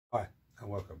and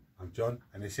welcome. I'm John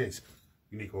and this is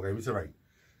Necromunda Terrain.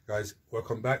 Guys,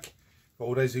 welcome back. For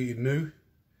all those of you new,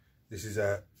 this is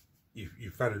you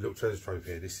found a little treasure trove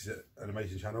here. This is an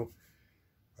amazing channel.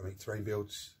 I make terrain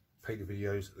builds, painting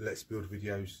videos, let's build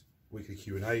videos, weekly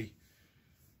Q&A.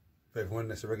 For everyone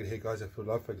that's a regular here, guys, I feel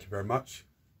love. Thank you very much.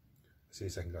 See you in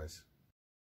a second, guys.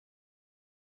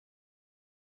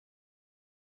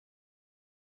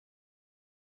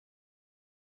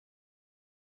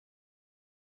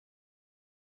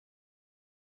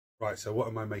 Right, so what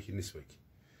am I making this week?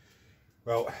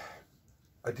 Well,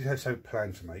 I did have something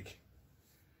planned to make,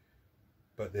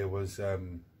 but there was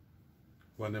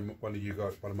one of you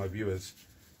guys, one of my viewers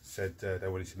said they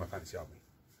wanted to see my fantasy army.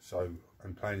 So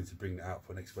I'm planning to bring that out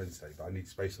for next Wednesday, but I need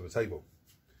space on the table.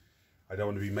 I don't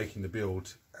want to be making the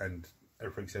build and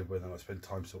everything's everywhere and I spend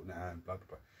time sorting it out and blah blah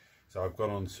blah. So I've gone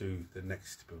on to the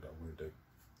next build I'm going to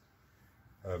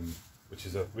do, which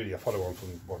is really a follow on from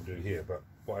what I'm doing here. But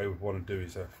what I would want to do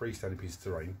is a freestanding piece of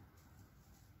terrain,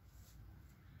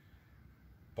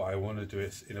 but I want to do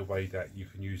it in a way that you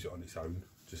can use it on its own,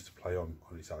 just to play on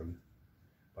its own,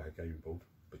 like a gaming board.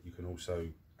 But you can also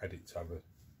add it to other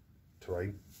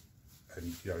terrain,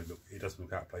 and you know, look, it doesn't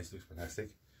look out of place. It looks fantastic.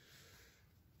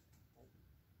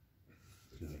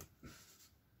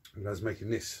 When I was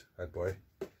making this bad boy,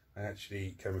 I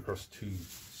actually came across 2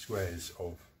 squares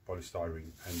of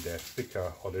polystyrene, and they're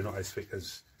thicker, or they're not as thick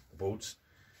as the boards.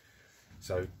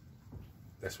 So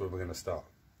that's where we're going to start.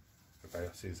 Okay,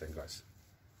 I'll see you then, guys.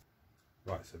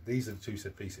 Right, so these are the 2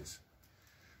 set pieces.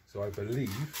 So I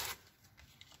believe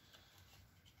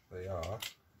they are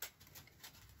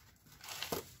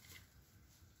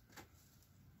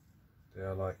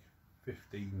like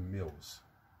 15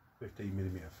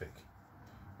 millimeter thick,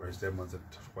 whereas them ones are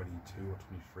 22 or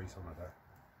 23, something like that.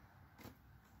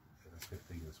 Yeah, that's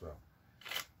 15 as well.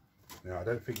 Now I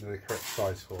don't think they're the correct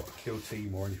size for a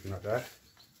Killteam or anything like that.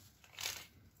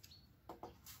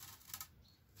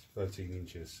 It's 13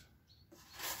 inches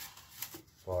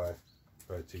by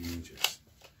 13 inches.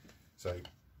 So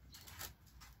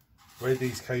where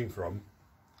these came from,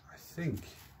 I think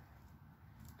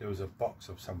there was a box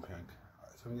of something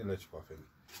electrical, I think.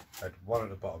 Had one at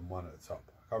the bottom, one at the top.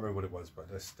 I can't remember what it was, but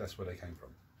that's where they came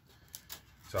from.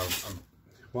 So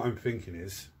what I'm thinking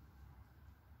is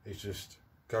just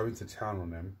go into town on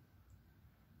them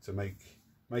to make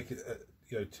it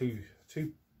you know, two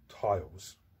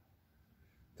tiles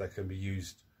that can be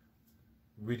used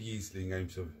really easily in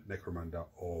games of Necromunda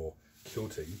or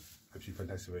Killteam. Absolutely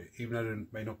fantastic. Even though they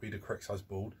may not be the correct size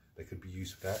board, they could be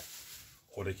used for that,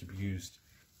 or they could be used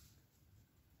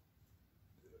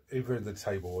either in the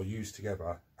table or used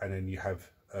together, and then you have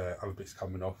other bits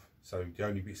coming off. So the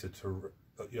only bits of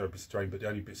bits of terrain, but the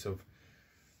only bits of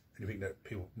anything that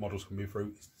models can move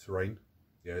through is the terrain.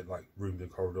 Yeah, like rooms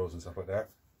and corridors and stuff like that.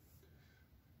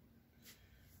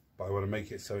 But I want to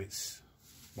make it so it's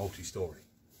multi-story,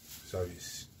 so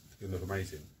it's going to look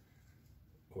amazing.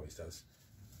 Always does.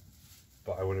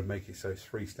 But I want to make it so it's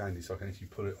freestanding, so I can actually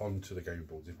put it onto the gaming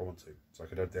boards if I want to. So I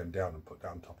could add them down and put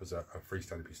that on top as a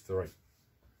freestanding piece of terrain.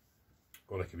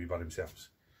 Or they can be by themselves.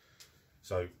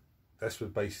 So that's the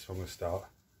basis I'm going to start.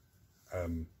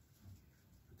 I've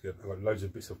got loads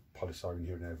of bits of polystyrene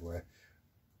here and everywhere.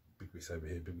 Big bits over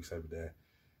here, big bits over there.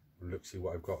 And look, see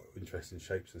what I've got, interesting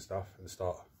shapes and stuff, and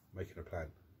start making a plan.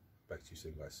 Back to you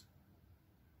soon, guys.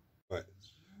 Right,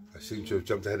 I seem to have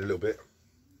jumped ahead a little bit.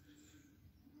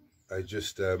 I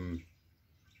just done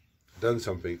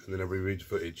something, and then I reviewed the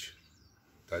footage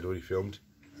that I'd already filmed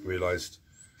and realised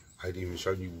I hadn't even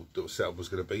shown you what the setup was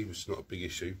going to be, which is not a big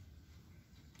issue.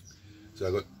 So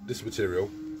I got this material.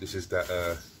 This is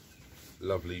that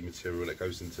lovely material that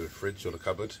goes into the fridge or the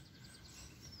cupboard.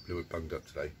 A little bit bunged up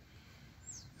today.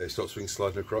 It stops things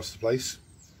sliding across the place.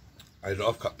 I had an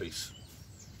off-cut piece,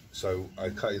 so I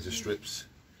cut it into strips,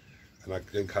 and I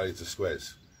then cut it into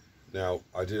squares. Now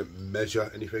I didn't measure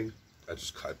anything. I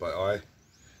just cut it by eye.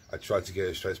 I tried to get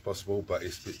it as straight as possible, but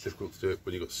it's difficult to do it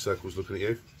when you've got circles looking at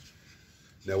you.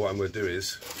 Now what I'm going to do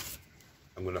is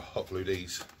I'm going to hot glue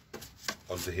these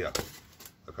onto here,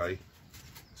 okay,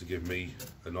 to give me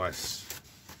a nice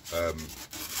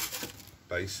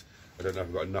base. I don't know if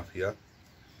I've got enough here.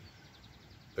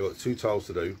 I've got 2 tiles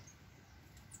to do,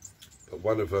 but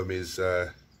one of them is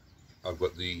I've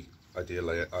got the ideal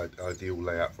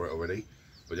layout for it already,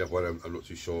 but the other one I'm not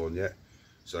too sure on yet.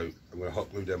 So I'm going to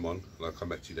hot glue them on, and I'll come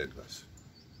back to you then, guys.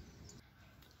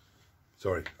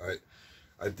 Sorry,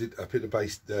 I put the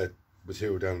base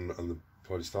material down on the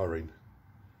polystyrene,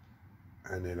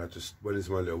 and then I just went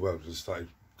into my little world and started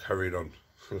carrying on.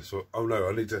 I thought, oh no,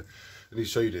 I need to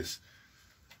show you this.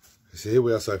 So here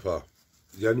we are so far.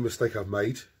 The only mistake I've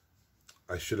made,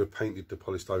 I should have painted the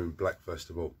polystyrene black first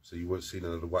of all, so you won't see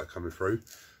none of the white coming through,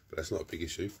 but that's not a big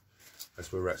issue.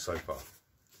 That's where we're at so far.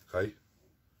 Okay.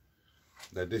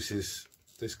 Now this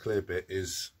clear bit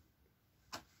is,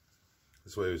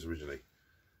 that's what it was originally.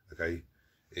 Okay.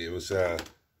 It was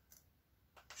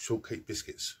shortcake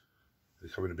biscuits. They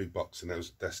come in a big box, and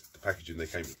that's the packaging they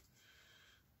came in.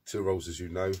 2 rolls, as you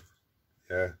know.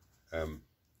 Yeah.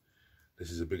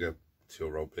 This is a bigger 2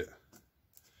 roll bit.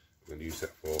 I'm going to use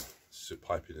that for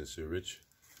piping and sewerage.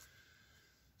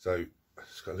 So I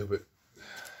just got a little bit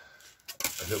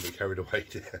carried away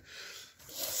there.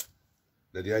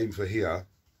 Now the aim for here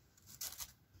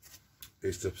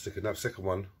is to stick another second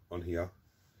one on here,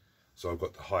 so I've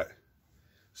got the height,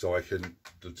 so I can,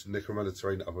 the Necromunda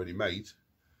Terrain that I've already made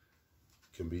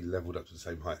can be leveled up to the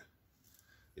same height.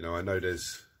 You know, I know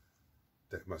there's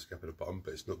that much gap at the bottom,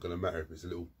 but it's not going to matter if it's a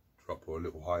little drop or a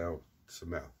little higher. It doesn't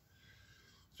matter,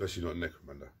 especially not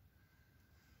Necromunda.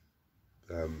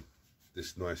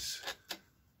 This nice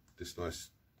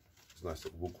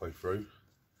little walkway through.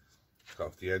 Cut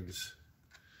off the ends.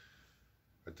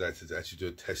 I had to actually do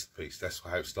a test piece. That's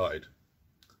how it started.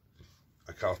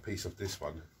 I cut off a piece of this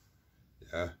one.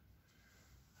 Yeah.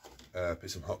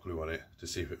 Put some hot glue on it to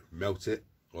see if it would melt it,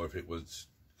 or if it was,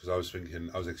 because I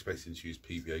was expecting to use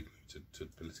PVA glue to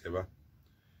put it together,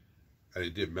 and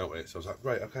it didn't melt it. So I was like,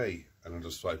 right, okay, and I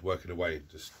just started working away and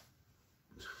just.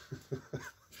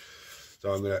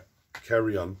 So I'm gonna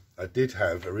carry on. I did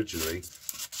have originally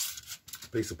a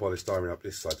piece of polystyrene up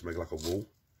this side to make like a wall,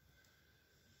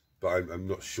 but I'm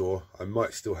not sure. I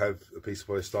might still have a piece of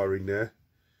polystyrene there,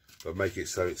 but make it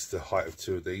so it's the height of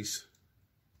 2 of these.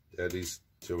 Yeah, these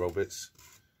 2 roll bits,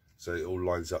 so it all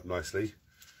lines up nicely.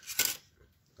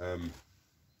 Yeah,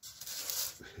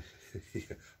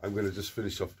 I'm going to just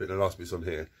finish off putting the last bits on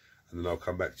here, and then I'll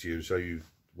come back to you and show you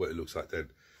what it looks like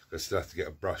then. I still have to get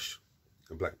a brush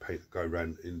and black paint, go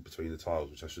around in between the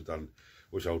tiles, which I should have done,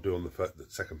 which I'll do on the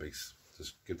second piece.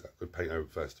 Just give that good paint over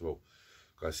first of all.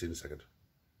 Guys, see you in a second.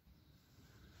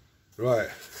 Right,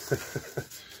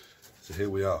 so here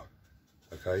we are.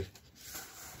 Okay,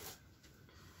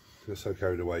 got so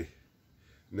carried away.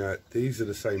 Now these are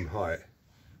the same height.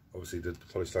 Obviously the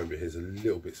polystyrene bit here is a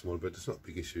little bit smaller, but it's not a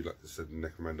big issue. Like I said in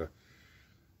Necromunda,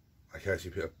 I can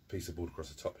actually put a piece of board across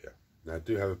the top here. Now I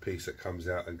do have a piece that comes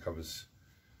out and covers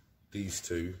these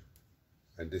 2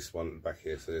 and this one at the back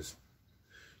here. So there's,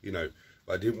 you know,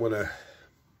 I didn't want to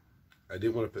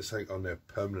put something on there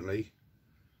permanently,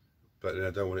 but then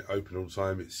I don't want it open all the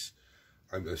time.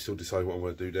 I'm going to still decide what I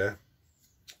want to do there.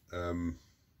 So I'm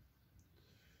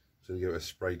going to give it a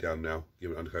spray down now,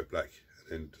 give it undercoat black, and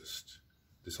then just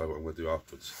decide what I'm going to do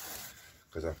afterwards.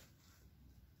 Because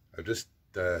I've just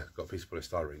got a piece of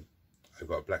polystyrene. I've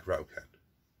got a black rattle can.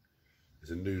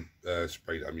 It's a new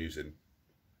spray that I'm using.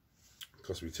 It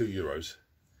cost me €2.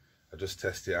 I just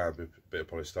tested it out with a bit of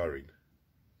polystyrene,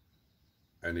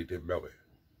 and it didn't melt it.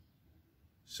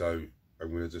 So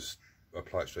I'm going to just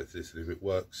apply it straight to this, and if it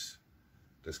works,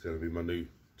 that's going to be my new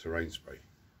terrain spray.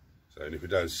 So, and if it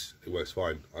does, it works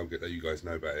fine, I'll let you guys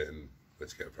know about it and where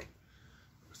to get it from.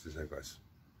 Let's do the same, guys.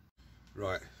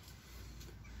 Right,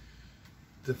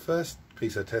 the first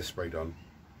piece I test sprayed on,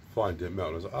 fine, didn't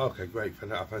melt. I was like, oh, okay, great, I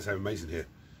found something amazing here.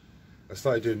 I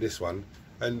started doing this one,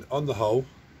 and on the whole,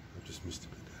 I've just missed a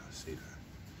bit there, I see that.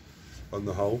 On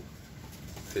the whole,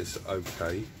 it's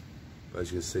okay, but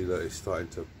as you can see, look, it's starting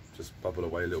to just bubble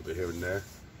away a little bit here and there.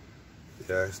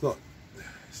 Yeah, it's not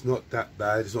that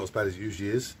bad. It's not as bad as it usually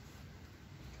is.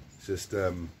 It's just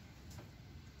I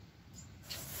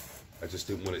just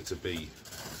didn't want it to be.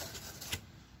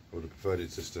 I would have preferred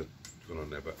it just to go on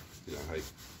there, but you know, hey,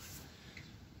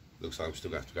 looks like I'm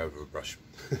still going to have to go over a brush.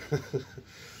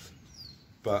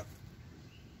 But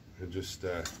I can just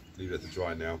leave it to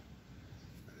dry now,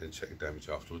 and then check the damage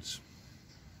afterwards.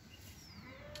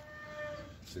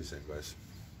 See you soon, guys.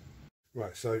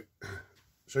 Right, so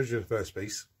showed you the first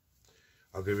piece.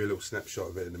 I'll give you a little snapshot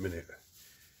of it in a minute.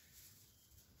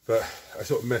 But I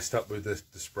sort of messed up with the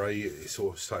spray. It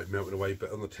sort of started melting away,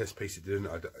 but on the test piece it didn't.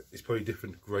 It's probably a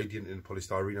different gradient in the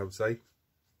polystyrene, I would say.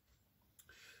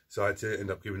 So I had to end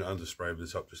up giving it underspray over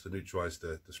the top just to neutralise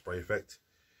the spray effect,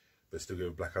 but still give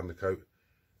a black undercoat.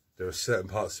 There are certain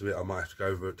parts of it I might have to go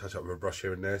over, touch up with a brush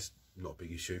here and there. It's not a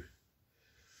big issue,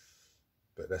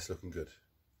 but that's looking good.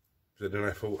 So then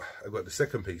I thought, I've got the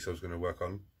second piece I was going to work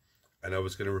on, and I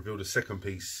was going to reveal the second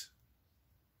piece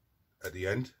at the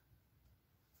end.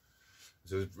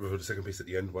 So reveal the second piece at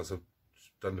the end once I've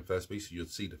done the first piece. So you'll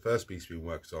see the first piece being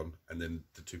worked on, and then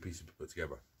the 2 pieces put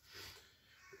together.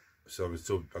 So I'm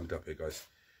still bunged up here, guys.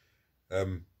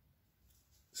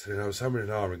 So then I was hammering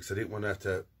and ahhing because I didn't want to have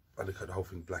to undercut the whole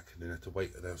thing black and then have to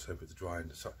wait and also for it to dry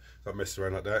and so I messed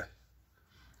around like that.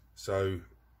 So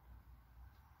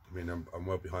I mean I'm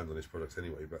well behind on this product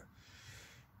anyway, but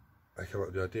I came up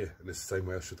with the idea, and it's the same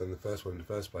way I should have done the first one in the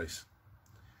first place.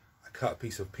 I cut a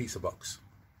piece of pizza box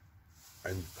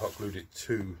and hot glued it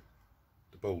to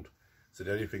the board. So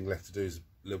the only thing left to do is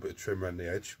a little bit of trim around the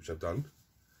edge, which I've done,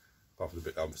 apart from the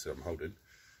bit obviously I'm holding,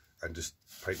 and just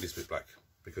paint this bit black,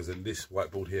 because then this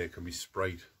whiteboard here can be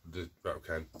sprayed with the rattle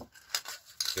can.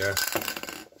 Yeah,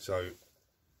 so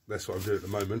that's what I'm doing at the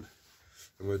moment.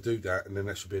 I'm going to do that, and then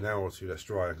that should be an hour or two that's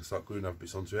dry. I can start gluing other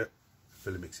bits onto it,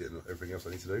 fill and mix it, and everything else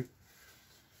I need to do.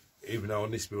 Even though on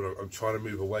this build I'm trying to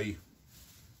move away,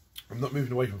 I'm not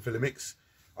moving away from filler mix.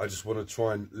 I just want to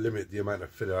try and limit the amount of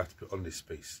filler I have to put on this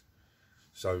piece.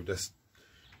 So that's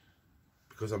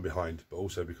because I'm behind, but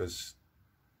also because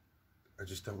I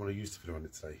just don't want to use the filler on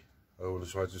it today. I want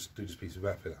to try to just do this piece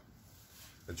without filler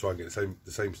and try and get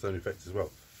the same stone effect as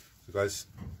well. So guys,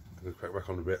 I'm going to crack back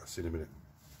on a bit. I'll see you in a minute.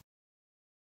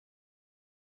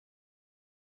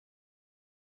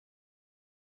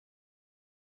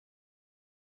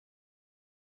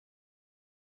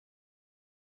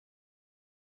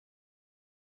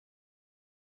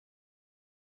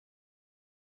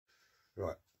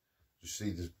 Right, you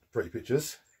see the pretty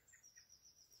pictures.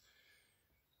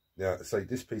 Now, say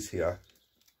this piece here,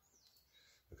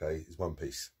 okay, is one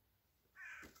piece.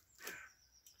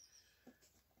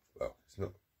 Well, it's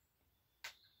not,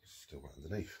 it's still wet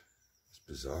underneath. It's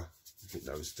bizarre. You think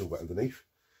no, it's still wet underneath.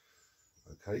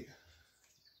 Okay,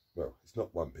 well, it's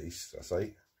not one piece, I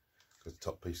say, because the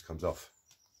top piece comes off.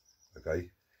 Okay,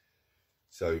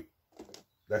 so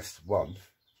that's one.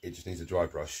 It just needs a dry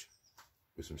brush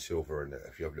with some silver and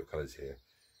a few other little colours here.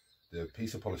 The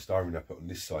piece of polystyrene I put on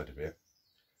this side of it,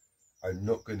 I'm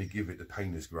not going to give it the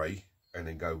painter's grey and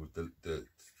then go with the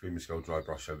Dreamer's Gold dry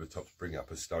brush over the top to bring it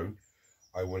up a stone.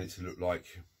 I want it to look like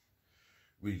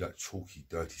really like chalky,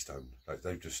 dirty stone. Like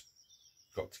they've just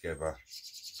got together,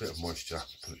 a bit of moisture,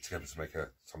 put it together to make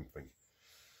something.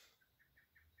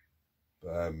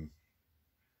 But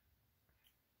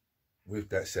with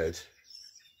that said,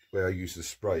 where I use the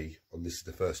spray on this is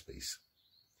the first piece.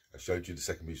 I showed you the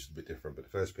second piece is a bit different, but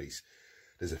the first piece,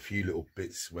 there's a few little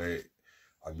bits where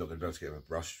I'm not going to be able to get with a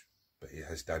brush, but it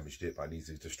has damaged it, but I need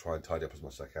to just try and tidy up as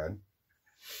much as I can.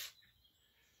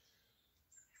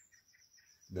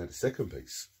 Now the second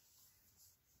piece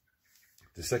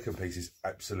is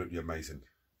absolutely amazing.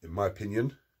 In my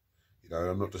opinion, you know,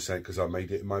 I'm not just saying because I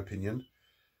made it, in my opinion,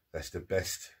 that's the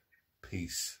best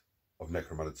piece of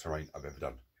Necromunda Terrain I've ever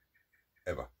done.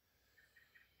 Ever.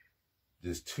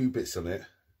 There's two bits on it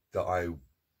that I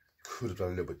could have done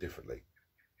a little bit differently.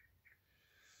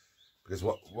 Because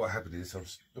what happened is I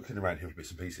was looking around here for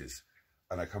bits and pieces,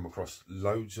 and I come across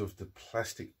loads of the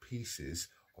plastic pieces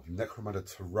of Necromunda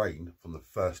Terrain from the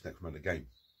first Necromunda game.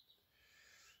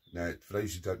 Now, for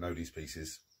those who don't know these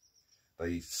pieces,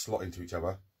 they slot into each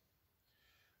other.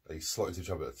 They slot into each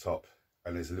other at the top,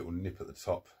 and there's a little nip at the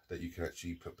top that you can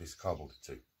actually put a piece of cardboard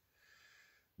into.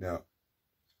 Now,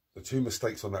 the two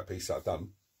mistakes on that piece that I've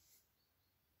done,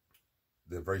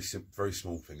 they're very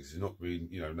small things. It's not really,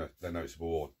 you know, they're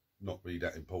noticeable or not really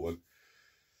that important.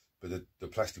 But the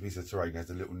plastic piece of terrain has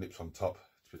the little nips on top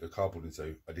to put the cardboard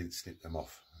into. I didn't snip them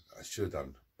off. I should have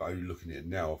done, but only looking at it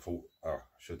now, I thought, oh,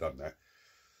 I should have done that.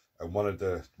 And one of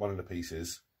the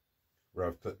pieces where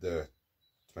I've put to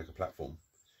make a platform,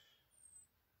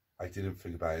 I didn't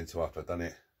think about it until after I'd done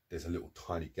it. There's a little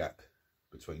tiny gap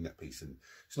between that piece, and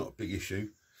it's not a big issue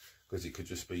because it could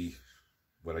just be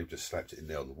where they've just slapped it in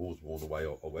there, or the wall's worn away,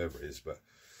 or whatever it is. But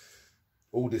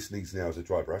all this needs now is a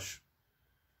dry brush.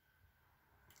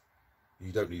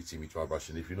 You don't need to see me dry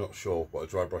brushing. If you're not sure what a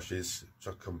dry brush is,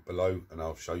 just comment below and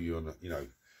I'll show you on, you know,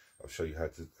 I'll show you how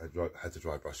to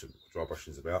dry brush it. Dry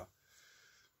brushing is about.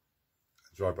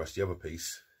 Dry brush the other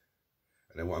piece,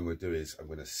 and then what I'm going to do is I'm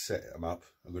going to set them up.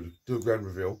 I'm going to do a ground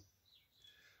reveal,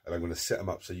 and I'm going to set them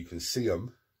up so you can see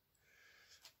them.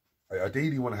 I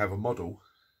ideally want to have a model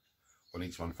on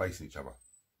each one facing each other,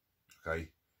 okay,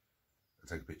 and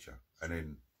take a picture, and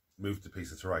then move the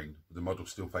piece of terrain with the model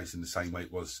still facing the same way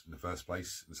it was in the first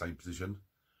place, in the same position,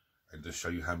 and just show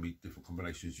you how many different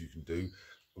combinations you can do.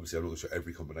 Obviously I'm not going to show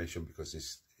every combination because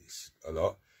it's a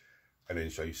lot, and then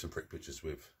show you some prick pictures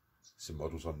with some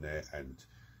models on there and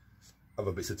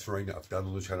other bits of terrain that I've done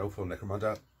on the channel for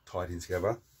Necromunda tied in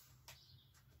together.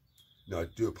 Now I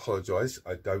do apologise,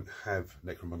 I don't have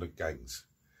Necromunda gangs.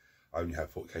 I only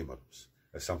have 40k models.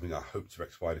 That's something I hope to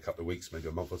rectify in a couple of weeks, maybe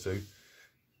a month or two.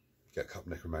 Get a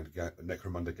couple of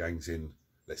Necromunda gangs in,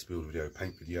 let's build video,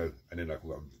 paint video, and then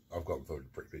I've got them for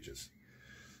pretty pictures.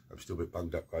 I'm still a bit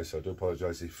bunged up, guys, so I do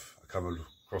apologise if I come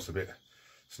across a bit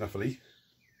snuffly.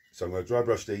 So I'm going to dry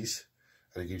brush these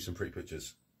and then give you some pretty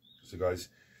pictures. So guys,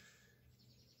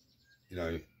 you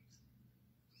know,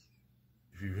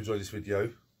 if you've enjoyed this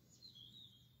video,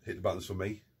 hit the buttons for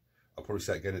me. I'll probably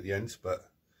say it again at the end, but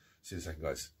see you in a second,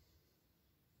 guys.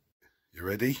 You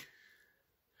ready?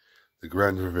 The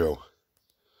grand reveal.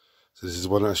 So this is the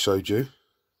one I showed you.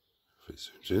 If it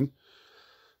zooms in.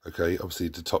 Okay, obviously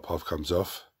the top half comes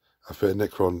off. I put a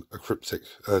cryptic,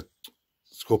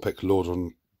 Scorpec Lord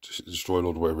on, Destroy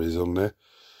Lord, whatever it is on there.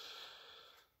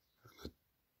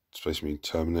 It's supposed to mean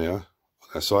Terminator on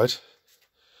that side.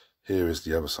 Here is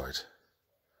the other side.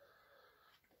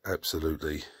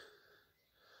 Absolutely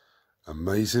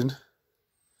amazing.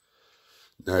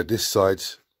 Now this side,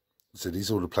 so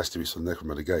these are all the plastic bits from the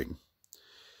Necromunda game.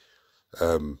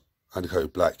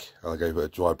 Undercoated black, and I gave it a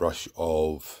dry brush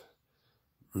of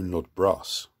Runelord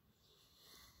Brass.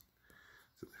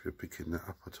 If you're picking that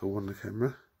up at all on the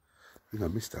camera, I think I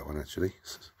missed that one actually.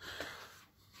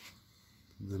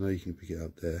 I know you can pick it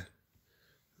up there.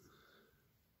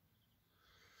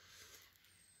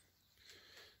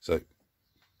 So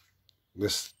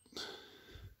let's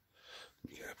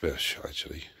get a better shot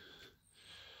actually.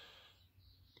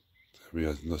 We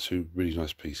have two really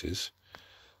nice pieces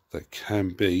that can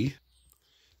be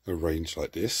arranged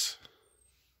like this.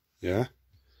 Yeah.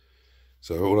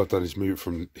 So all I've done is move it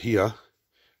from here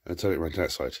and turn it around to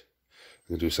that side.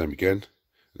 I'm going to do the same again,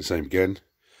 the same again.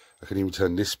 I can even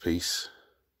turn this piece,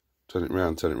 turn it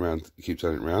around, keep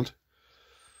turning it around.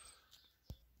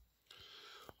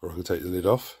 Or I can take the lid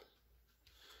off.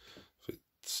 If it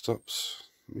stops,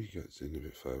 let me get in a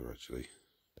bit further actually.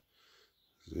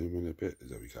 Zoom in a bit,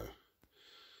 there we go.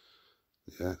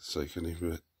 Yeah, so you can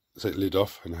even take the lid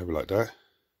off and have it like that.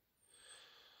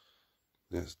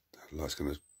 Yeah, the light's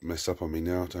going to mess up on me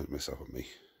now. Don't mess up on me.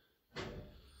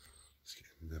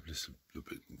 Let's have this a little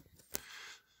bit.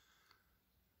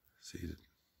 See it.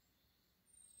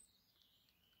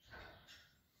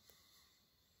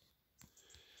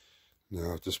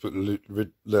 Now I've just put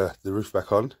the roof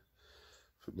back on.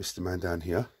 Put Mr. Man down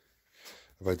here.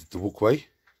 I've added the walkway.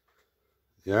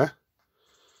 Yeah.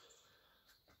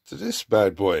 To this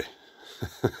bad boy.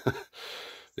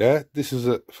 Yeah, this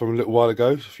is from a little while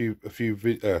ago. I think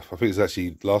it was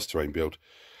actually last terrain build,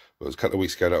 but it was a couple of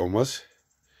weeks ago that one was.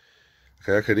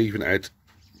 Okay, I could even add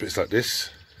bits like this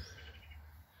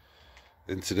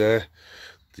into there.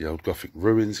 The old Gothic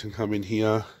ruins can come in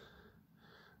here.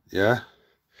 Yeah,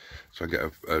 try and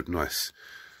get a nice.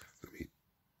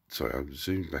 Sorry, I'm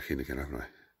zooming back in again, haven't I?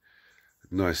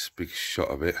 A nice big shot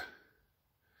of it.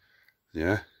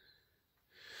 Yeah.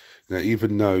 Now,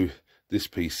 even though this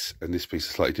piece and this piece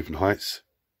are slightly different heights,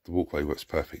 the walkway works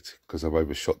perfect because I've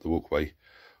overshot the walkway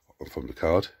from the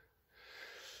card.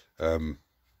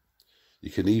 You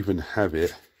can even have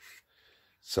it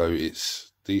so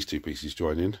it's these two pieces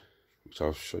join in, which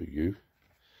I'll show you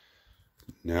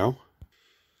now.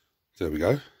 There we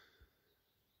go.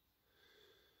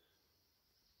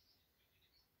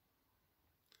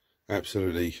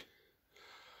 Absolutely,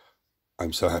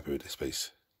 I'm so happy with this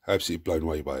piece. Absolutely blown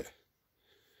away by it.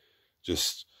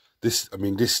 Just this, I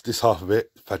mean, this half of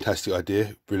it, fantastic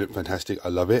idea, brilliant, fantastic, I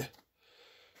love it.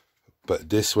 But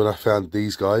this, when I found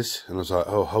these guys, and I was like,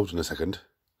 oh, hold on a second,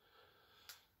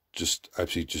 just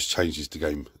absolutely just changes the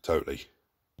game totally.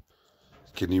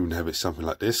 You can even have it something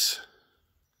like this.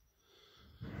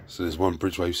 So there's one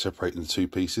bridgeway separating the two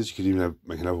pieces. You can even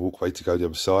make another walkway to go the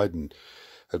other side and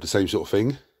have the same sort of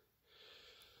thing.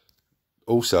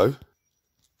 Also,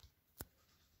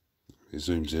 it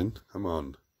zooms in, come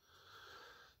on.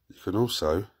 You can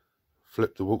also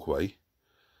flip the walkway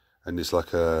and it's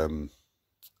like an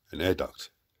air duct,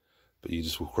 but you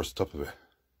just walk across the top of it.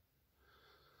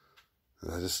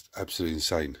 That's just absolutely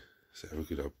insane. So have a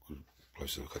good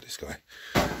closer look at this guy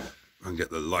and get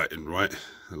the lighting right.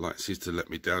 The light seems to let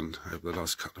me down over the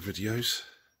last couple of videos.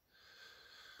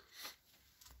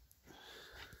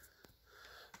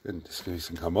 Then this piece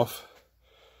can come off.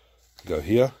 Go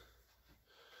here.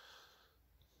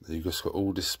 Then you've just got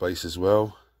all this space as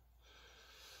well.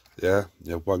 Yeah,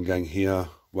 you have one gang here,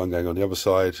 one gang on the other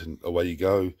side, and away you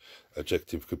go.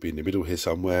 Objective could be in the middle here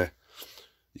somewhere.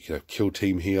 You can have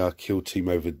Killteam here, Killteam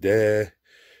over there,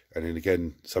 and then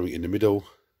again something in the middle.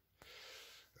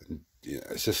 And yeah,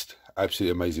 it's just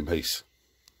absolutely amazing piece.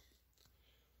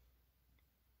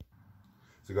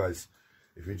 So guys,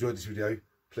 if you enjoyed this video,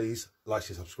 please like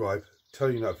and subscribe,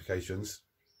 turn on your notifications.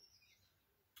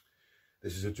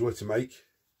 This is a joy to make.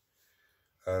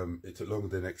 It took longer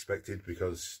than expected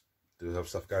because there was other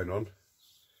stuff going on.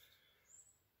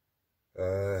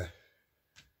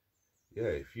 yeah,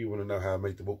 if you want to know how I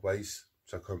made the walkways,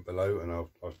 so comment below and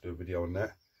I'll do a video on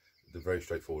that. They're very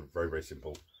straightforward, very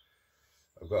simple.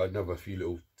 I've got another few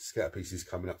little scatter pieces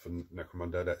coming up from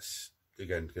Necromunda. That's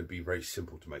again going to be very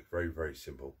simple to make, very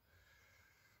simple.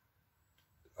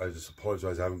 I just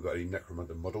apologise I haven't got any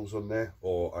Necromunda models on there,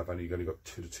 or I've only got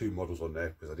two models on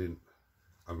there because I'm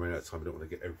running out of time. I don't want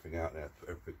to get everything out there, put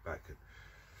everything back.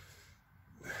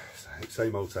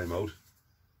 Same old.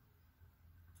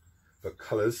 But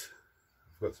colours,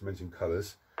 I forgot to mention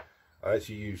colours. I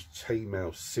actually used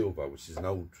chainmail silver, which is an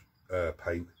old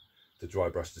paint, to dry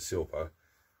brush the silver,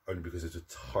 only because there's a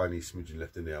tiny smidgen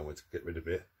left in there. I wanted to get rid of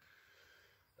it.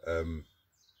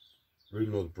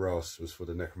 Runelord brass was for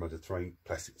the Necromunda Terrain,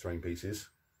 plastic terrain pieces.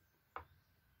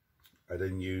 I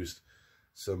then used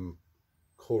some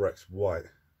Corax white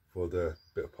for the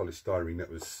bit of polystyrene that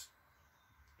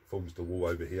forms the wall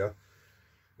over here.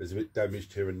 There's a bit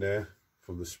damaged here and there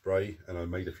from the spray, and I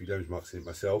made a few damage marks in it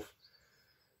myself.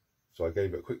 So I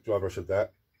gave it a quick dry brush of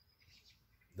that.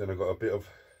 Then I got a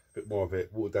bit more of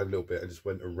it, watered down a little bit, and just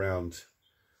went around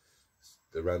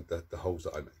the holes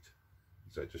that I made.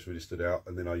 So it just really stood out.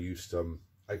 And then I used some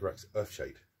Agrax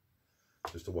Earthshade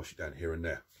just to wash it down here and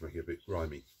there to make it a bit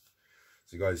grimy.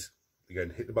 So guys,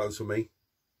 again, hit the buttons for me.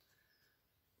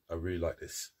 I really like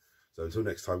this. So until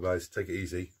next time guys, take it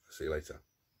easy. I'll see you later.